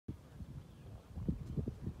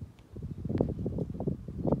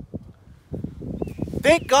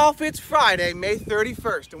Think Golf, it's Friday, May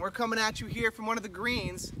 31st, and we're coming at you here from one of the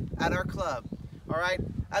greens at our club. All right,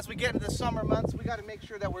 as we get into the summer months, we got to make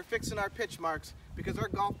sure that we're fixing our pitch marks because our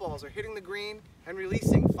golf balls are hitting the green and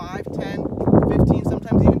releasing 5, 10, 15,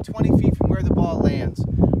 sometimes even 20 feet from where the ball lands.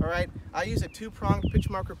 All right, I use a two-pronged pitch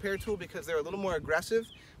mark repair tool because they're a little more aggressive.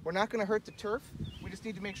 We're not going to hurt the turf. We just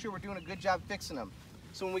need to make sure we're doing a good job fixing them.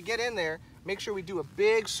 So when we get in there, make sure we do a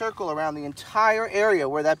big circle around the entire area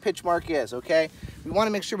where that pitch mark is, okay? We want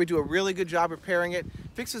to make sure we do a really good job repairing it.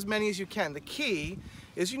 Fix as many as you can. The key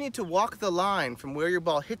is you need to walk the line from where your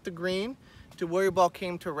ball hit the green to where your ball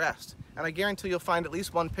came to rest. And I guarantee you'll find at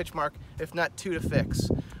least one pitch mark, if not two, to fix.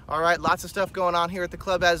 All right, lots of stuff going on here at the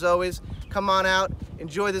club as always. Come on out,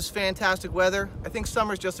 enjoy this fantastic weather. I think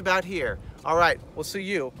summer's just about here. All right, we'll see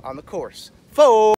you on the course.